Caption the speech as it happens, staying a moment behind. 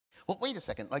Well, wait a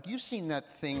second. Like, you've seen that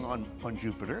thing on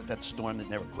Jupiter, that storm that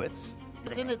never quits.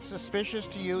 Isn't it suspicious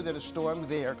to you that a storm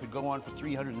there could go on for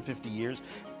 350 years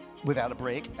without a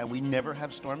break, and we never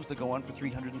have storms that go on for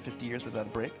 350 years without a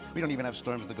break? We don't even have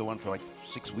storms that go on for like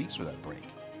 6 weeks without a break.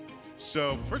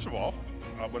 So, first of all,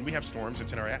 when we have storms,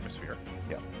 it's in our atmosphere.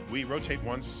 Yeah. We rotate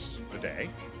once a day,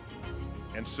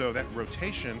 and so that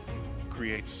rotation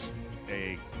creates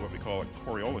what we call a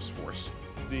Coriolis force.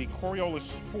 The Coriolis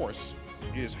force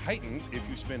is heightened if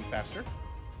you spin faster.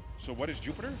 So what is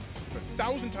Jupiter?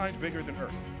 1,000 times bigger than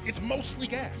Earth. It's mostly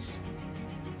gas.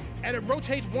 And it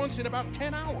rotates once in about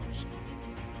 10 hours.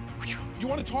 You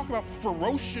want to talk about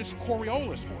ferocious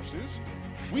Coriolis forces?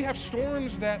 We have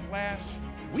storms that last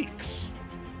weeks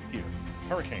here.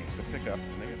 Hurricanes that pick up,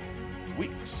 and they get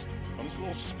weeks on this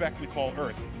little speck we call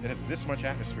Earth that has this much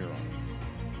atmosphere on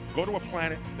it. Go to a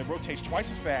planet that rotates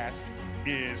twice as fast,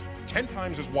 is 10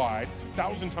 times as wide,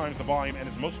 1,000 times the volume, and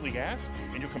is mostly gas,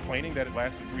 and you're complaining that it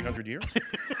lasted 300 years?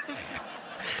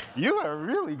 You are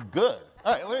really good.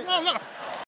 All right, No.